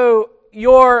 So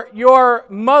your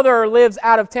mother lives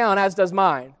out of town, as does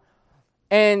mine.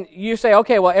 And you say,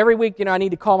 okay, well, every week, I need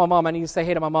to call my mom. I need to say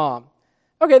hey to my mom.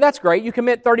 Okay, that's great. You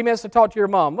commit 30 minutes to talk to your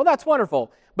mom. Well, that's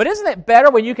wonderful. But isn't it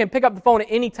better when you can pick up the phone at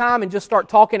any time and just start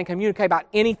talking and communicate about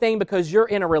anything because you're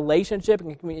in a relationship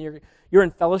and you're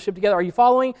in fellowship together? Are you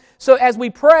following? So as we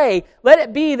pray, let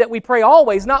it be that we pray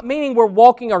always, not meaning we're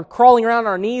walking or crawling around on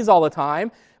our knees all the time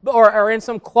or in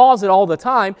some closet all the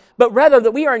time, but rather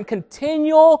that we are in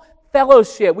continual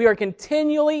fellowship. We are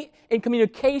continually in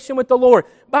communication with the Lord.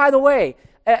 By the way,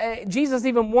 Jesus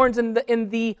even warns in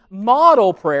the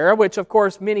model prayer, which of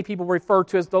course many people refer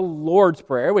to as the Lord's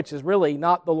Prayer, which is really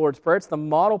not the Lord's Prayer. It's the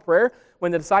model prayer.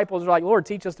 When the disciples are like, Lord,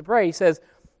 teach us to pray, He says,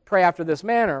 pray after this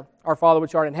manner, Our Father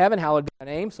which art in heaven, hallowed be thy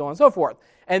name, so on and so forth.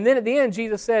 And then at the end,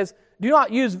 Jesus says,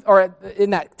 in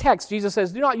that text, Jesus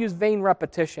says, do not use vain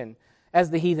repetition as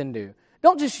the heathen do.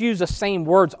 Don't just use the same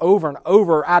words over and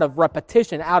over out of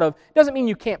repetition, doesn't mean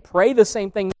you can't pray the same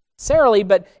thing necessarily,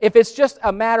 but if it's just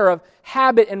a matter of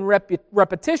habit and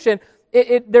repetition,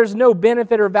 there's no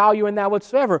benefit or value in that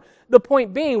whatsoever. The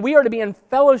point being, we are to be in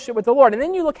fellowship with the Lord. And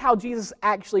then you look how Jesus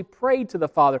actually prayed to the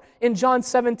Father. In John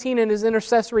 17, in His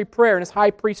intercessory prayer, in His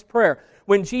high priest prayer,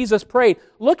 when Jesus prayed,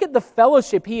 look at the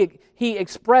fellowship He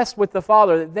expressed with the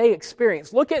Father that they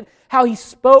experienced. Look at how He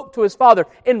spoke to His Father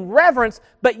in reverence,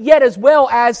 but yet as well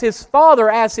as His Father,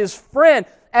 as His friend,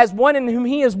 as one in whom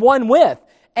He is one with.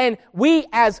 And we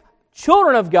as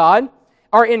children of God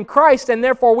are in Christ, and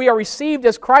therefore we are received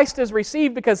as Christ is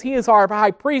received because He is our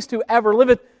high priest who ever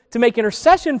liveth to make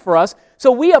intercession for us.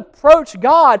 So we approach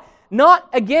God not,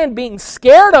 again, being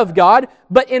scared of God,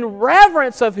 but in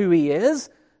reverence of who He is,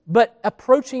 but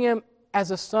approaching Him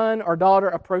as a son or daughter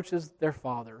approaches their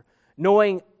father,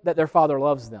 knowing that their father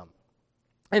loves them.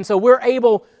 And so we're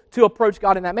able to approach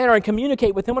God in that manner and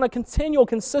communicate with Him on a continual,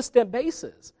 consistent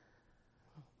basis.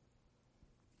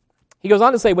 He goes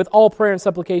on to say, with all prayer and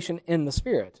supplication in the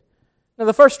Spirit. Now,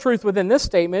 the first truth within this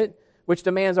statement, which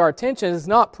demands our attention, is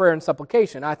not prayer and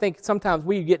supplication. I think sometimes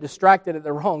we get distracted at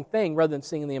the wrong thing rather than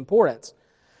seeing the importance.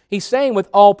 He's saying with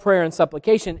all prayer and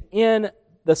supplication in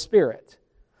the Spirit.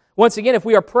 Once again, if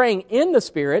we are praying in the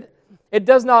Spirit, it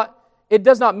does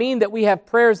not mean that we have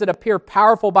prayers that appear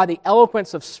powerful by the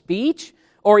eloquence of speech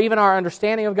or even our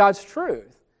understanding of God's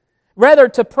truth. Rather,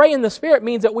 to pray in the Spirit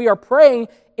means that we are praying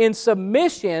in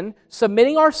submission,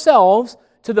 submitting ourselves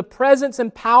to the presence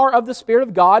and power of the Spirit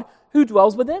of God who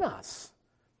dwells within us.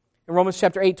 In Romans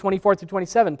chapter 8, 24 through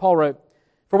 27, Paul wrote,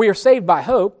 "For we are saved by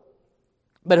hope,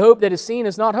 but hope that is seen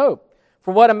is not hope.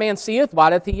 For what a man seeth,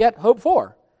 why doth he yet hope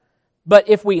for? But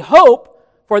if we hope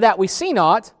for that we see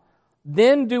not,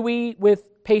 then do we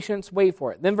with patience wait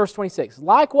for it." Then verse 26,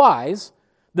 "Likewise,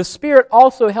 the Spirit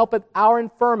also helpeth our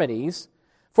infirmities,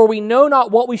 For we know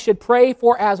not what we should pray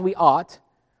for as we ought,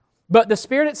 but the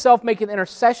Spirit itself maketh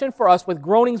intercession for us with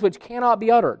groanings which cannot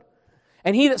be uttered.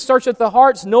 And he that searcheth the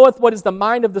hearts knoweth what is the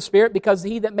mind of the Spirit, because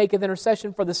he that maketh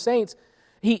intercession for the saints,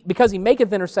 because he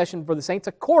maketh intercession for the saints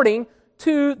according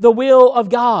to the will of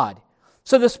God.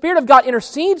 So the Spirit of God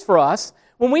intercedes for us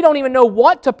when we don't even know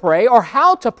what to pray or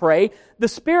how to pray. The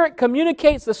Spirit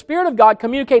of God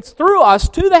communicates through us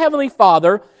to the Heavenly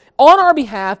Father on our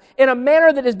behalf in a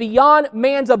manner that is beyond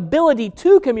man's ability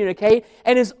to communicate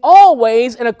and is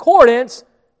always in accordance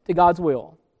to God's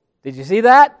will. Did you see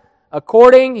that?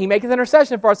 He maketh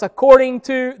intercession for us according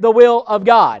to the will of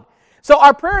God. So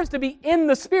our prayer is to be in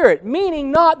the Spirit,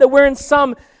 meaning not that we're in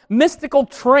some mystical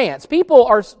trance. People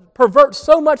pervert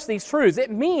so much these truths. It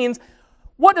means,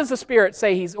 what does the Spirit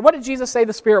say? What did Jesus say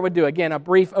the Spirit would do? Again, a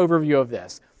brief overview of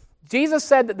this. Jesus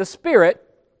said that the Spirit,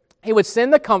 He would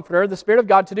send the Comforter, the Spirit of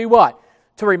God, to do what?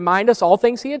 To remind us all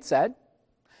things He had said,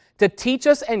 to teach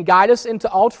us and guide us into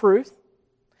all truth.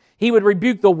 He would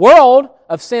rebuke the world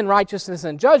of sin, righteousness,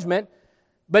 and judgment.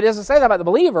 But as I say that about the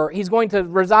believer, He's going to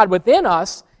reside within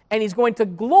us, and He's going to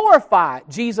glorify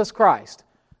Jesus Christ.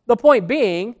 The point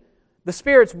being, the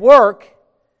Spirit's work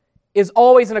is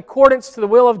always in accordance to the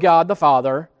will of God the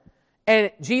Father, and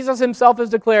Jesus Himself has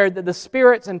declared that the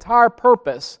Spirit's entire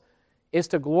purpose is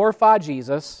to glorify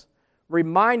Jesus,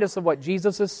 remind us of what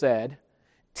Jesus has said,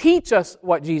 teach us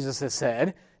what Jesus has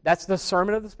said. That's the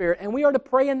sermon of the Spirit, and we are to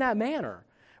pray in that manner.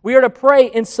 We are to pray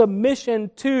in submission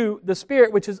to the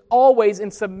Spirit, which is always in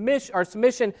submission, or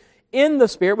submission in the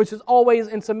Spirit, which is always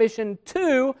in submission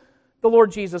to the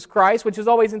Lord Jesus Christ, which is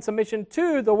always in submission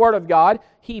to the Word of God,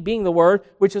 He being the Word,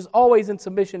 which is always in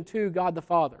submission to God the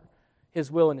Father, His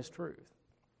will and His truth.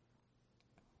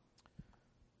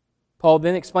 Paul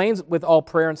then explains with all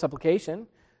prayer and supplication,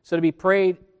 so to be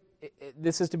prayed,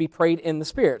 this is to be prayed in the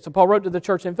Spirit. So Paul wrote to the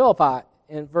church in Philippi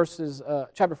in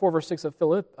chapter 4, verse 6 of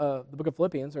the book of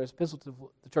Philippians, or his epistle to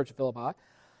the church of Philippi,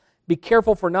 be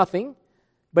careful for nothing,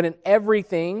 but in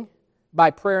everything by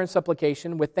prayer and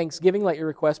supplication, with thanksgiving let your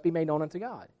requests be made known unto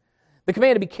God. The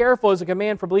command to be careful is a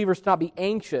command for believers to not be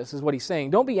anxious, is what he's saying.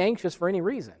 Don't be anxious for any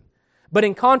reason. But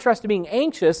in contrast to being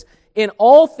anxious, in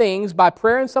all things by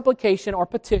prayer and supplication or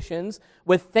petitions,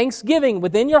 with thanksgiving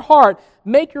within your heart,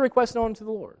 make your requests known to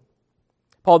the Lord.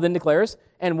 Paul then declares,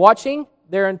 and watching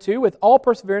thereunto with all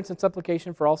perseverance and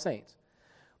supplication for all saints.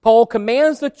 Paul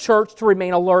commands the church to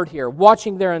remain alert here,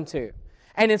 watching thereunto.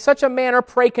 And in such a manner,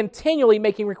 pray continually,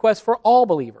 making requests for all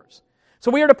believers.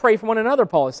 So we are to pray for one another,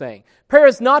 Paul is saying. Prayer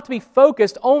is not to be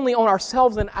focused only on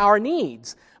ourselves and our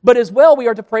needs, but as well we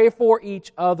are to pray for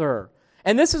each other.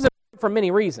 And this is important for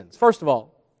many reasons. First of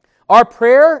all, our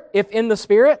prayer, if in the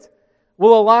Spirit,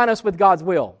 will align us with God's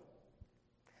will.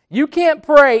 You can't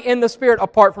pray in the Spirit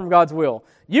apart from God's will.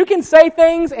 You can say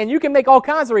things and you can make all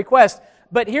kinds of requests,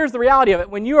 but here's the reality of it.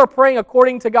 When you are praying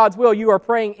according to God's will, you are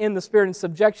praying in the Spirit in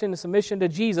subjection and submission to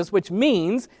Jesus, which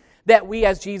means that we,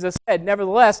 as Jesus said,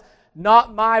 nevertheless,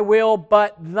 not my will,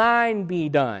 but thine be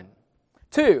done.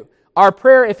 2, our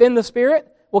prayer, if in the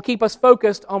Spirit, will keep us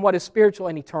focused on what is spiritual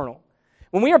and eternal.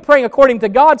 When we are praying according to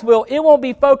God's will, it won't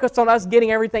be focused on us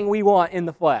getting everything we want in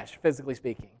the flesh, physically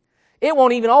speaking. It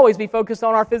won't even always be focused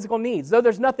on our physical needs. Though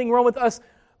there's nothing wrong with us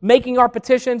making our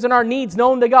petitions and our needs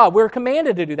known to God. We're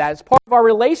commanded to do that. It's part of our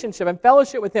relationship and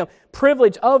fellowship with Him.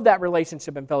 Privilege of that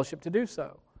relationship and fellowship to do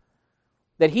so.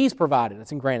 That He's provided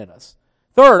us and granted us.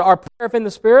 3rd, our prayer in the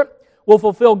Spirit will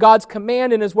fulfill God's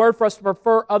command in His Word for us to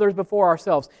prefer others before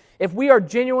ourselves. If we are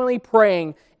genuinely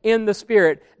praying in the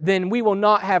Spirit, then we will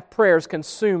not have prayers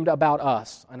consumed about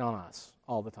us and on us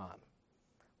all the time.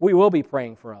 We will be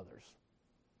praying for others.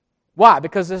 Why?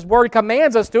 Because His Word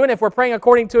commands us to, and if we're praying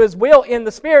according to His will in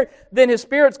the Spirit, then His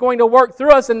Spirit's going to work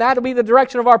through us, and that'll be the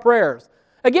direction of our prayers.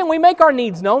 Again, we make our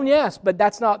needs known, yes, but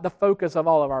that's not the focus of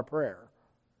all of our prayer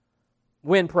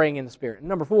when praying in the Spirit. And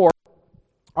number 4,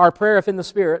 our prayer, if in the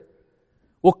Spirit,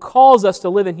 will cause us to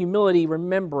live in humility,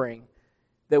 remembering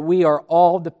that we are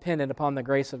all dependent upon the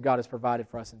grace of God as provided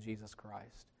for us in Jesus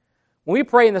Christ. When we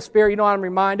pray in the Spirit, you know what I'm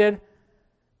reminded?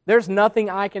 There's nothing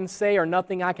I can say or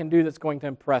nothing I can do that's going to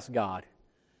impress God.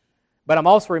 But I'm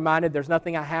also reminded there's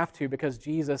nothing I have to because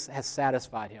Jesus has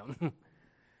satisfied Him.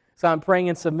 So I'm praying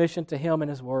in submission to Him and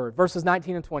His Word. Verses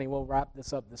 19 and 20, we'll wrap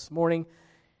this up this morning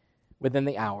within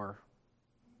the hour.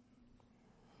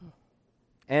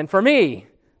 And for me,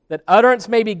 that utterance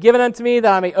may be given unto me,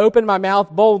 that I may open my mouth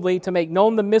boldly to make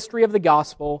known the mystery of the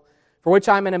gospel, for which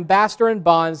I am an ambassador in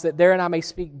bonds, that therein I may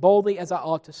speak boldly as I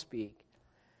ought to speak.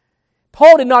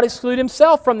 Paul did not exclude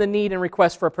himself from the need and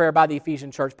request for a prayer by the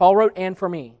Ephesian church. Paul wrote, and for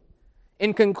me.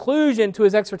 In conclusion to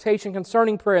his exhortation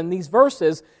concerning prayer in these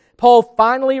verses, Paul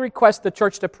finally requests the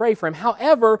church to pray for him.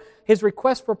 However, his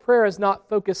request for prayer is not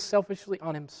focused selfishly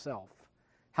on himself.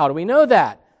 How do we know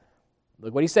that?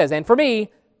 Look what he says. And for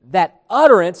me, that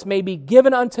utterance may be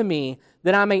given unto me,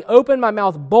 that I may open my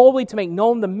mouth boldly to make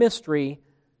known the mystery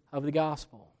of the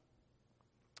gospel.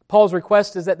 Paul's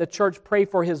request is that the church pray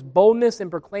for his boldness in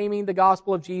proclaiming the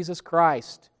gospel of Jesus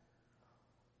Christ.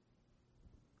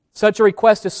 Such a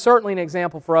request is certainly an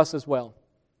example for us as well.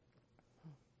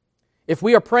 If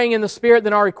we are praying in the Spirit,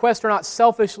 then our requests are not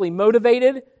selfishly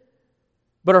motivated,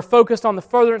 but are focused on the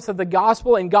furtherance of the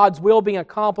gospel and God's will being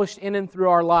accomplished in and through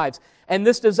our lives. And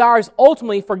this desire is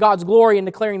ultimately for God's glory in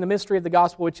declaring the mystery of the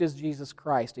gospel, which is Jesus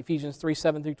Christ. Ephesians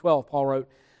 3:7-12, Paul wrote,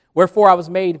 whereof I was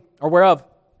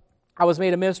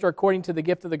made a minister according to the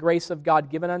gift of the grace of God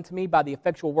given unto me by the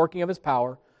effectual working of His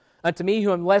power. Unto me,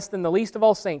 who am less than the least of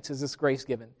all saints, is this grace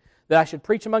given, that I should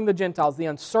preach among the Gentiles the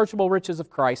unsearchable riches of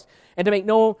Christ, and to make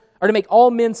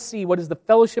all men see what is the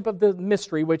fellowship of the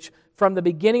mystery which from the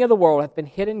beginning of the world hath been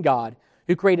hid in God,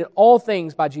 who created all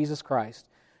things by Jesus Christ,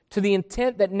 to the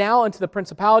intent that now unto the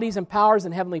principalities and powers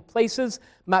in heavenly places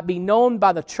might be known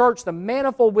by the church the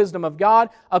manifold wisdom of God,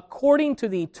 according to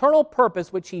the eternal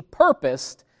purpose which He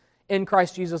purposed in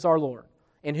Christ Jesus our Lord,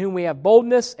 in whom we have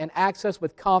boldness and access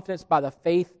with confidence by the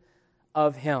faith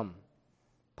of Him.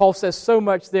 Paul says so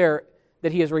much there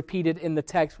that he has repeated in the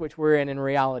text which we're in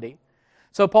reality.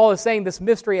 So Paul is saying this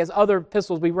mystery, as other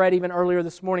epistles we read even earlier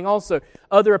this morning also,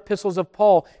 other epistles of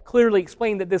Paul clearly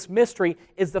explain that this mystery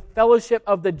is the fellowship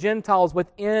of the Gentiles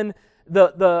within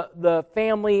the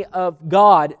family of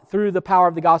God through the power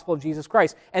of the gospel of Jesus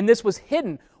Christ. And this was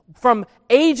hidden from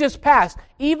ages past,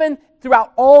 even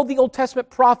throughout all the Old Testament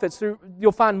prophets.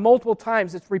 You'll find multiple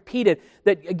times it's repeated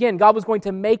that, again, God was going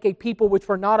to make a people which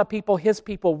were not a people, His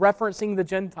people, referencing the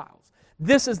Gentiles.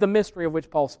 This is the mystery of which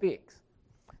Paul speaks.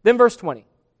 Then verse 20,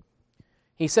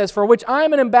 he says, for which I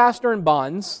am an ambassador in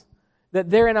bonds,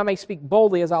 that therein I may speak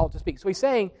boldly as I ought to speak. So he's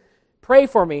saying, pray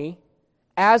for me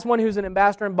as one who's an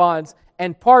ambassador in bonds,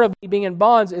 and part of me being in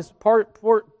bonds is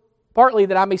partly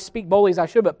that I may speak boldly as I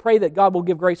should, but pray that God will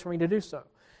give grace for me to do so.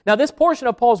 Now, this portion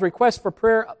of Paul's request for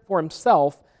prayer for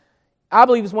himself, I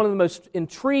believe, is one of the most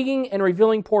intriguing and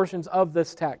revealing portions of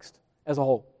this text as a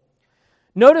whole.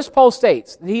 Notice Paul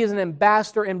states that he is an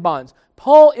ambassador in bonds.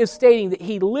 Paul is stating that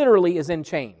he literally is in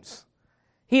chains.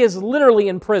 He is literally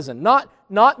in prison. Not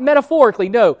metaphorically,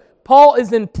 no. Paul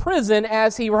is in prison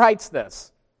as he writes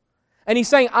this. And he's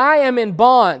saying, I am in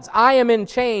bonds, I am in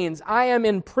chains, I am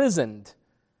imprisoned.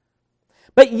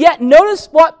 But yet, notice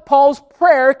what Paul's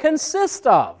prayer consists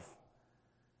of.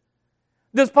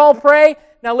 Does Paul pray?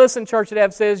 Now listen, Church at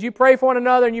Ephesus, you pray for one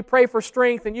another, and you pray for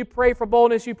strength, and you pray for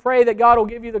boldness, you pray that God will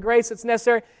give you the grace that's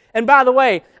necessary. And by the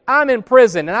way, I'm in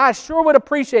prison, and I sure would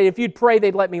appreciate it if you'd pray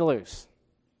they'd let me loose.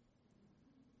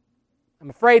 I'm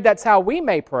afraid that's how we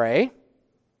may pray.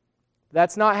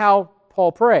 That's not how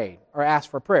Paul prayed or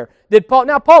asked for prayer.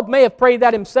 Now, Paul may have prayed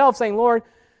that himself, saying, Lord,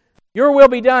 Your will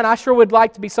be done. I sure would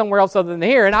like to be somewhere else other than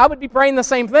here, and I would be praying the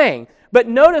same thing. But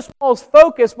notice Paul's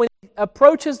focus when he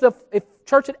approaches the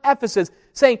church at Ephesus,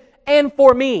 saying, and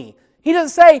for me. He doesn't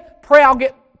say, pray I'll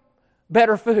get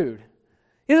better food.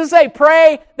 He doesn't say,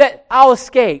 pray that I'll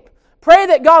escape. Pray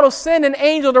that God will send an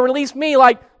angel to release me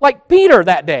like Peter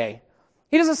that day.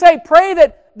 He doesn't say, pray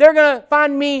that they're going to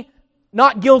find me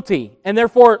not guilty and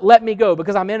therefore let me go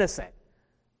because I'm innocent.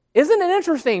 Isn't it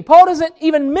interesting? Paul doesn't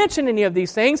even mention any of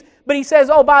these things, but he says,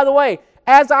 oh, by the way,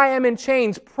 as I am in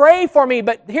chains, pray for me,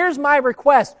 but here's my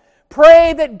request.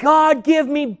 Pray that God give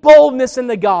me boldness in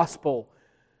the gospel,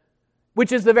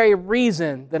 which is the very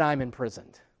reason that I'm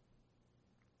imprisoned.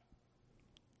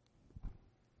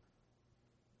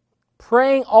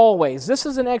 Praying always. This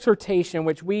is an exhortation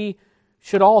which we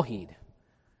should all heed.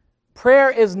 Prayer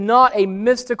is not a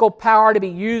mystical power to be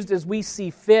used as we see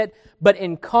fit, but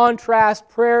in contrast,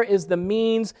 prayer is the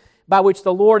means by which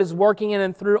the Lord is working in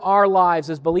and through our lives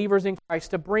as believers in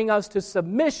Christ to bring us to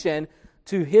submission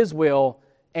to His will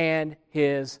and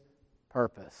His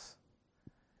purpose.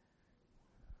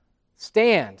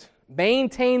 Stand,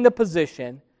 maintain the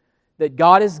position that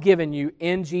God has given you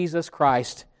in Jesus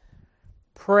Christ,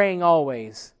 praying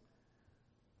always.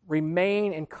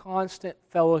 Remain in constant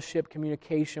fellowship,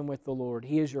 communication with the Lord.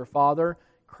 He is your Father.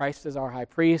 Christ is our high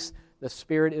priest. The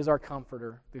Spirit is our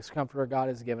comforter. This comforter God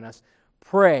has given us.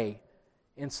 Pray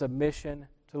in submission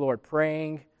to the Lord.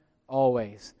 Praying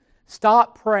always.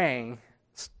 Stop praying.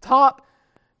 Stop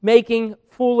making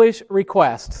foolish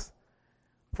requests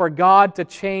for God to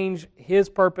change His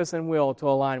purpose and will to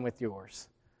align with yours.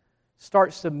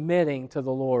 Start submitting to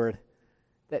the Lord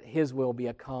that His will be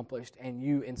accomplished and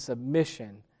you in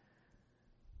submission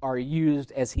are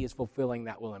used as he is fulfilling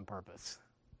that will and purpose.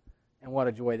 And what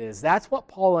a joy that is. That's what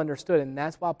Paul understood, and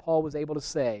that's why Paul was able to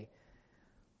say,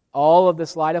 all of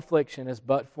this light affliction is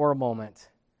but for a moment,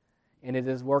 and it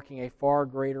is working a far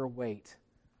greater weight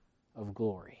of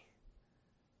glory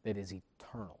that is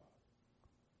eternal,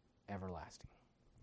 everlasting.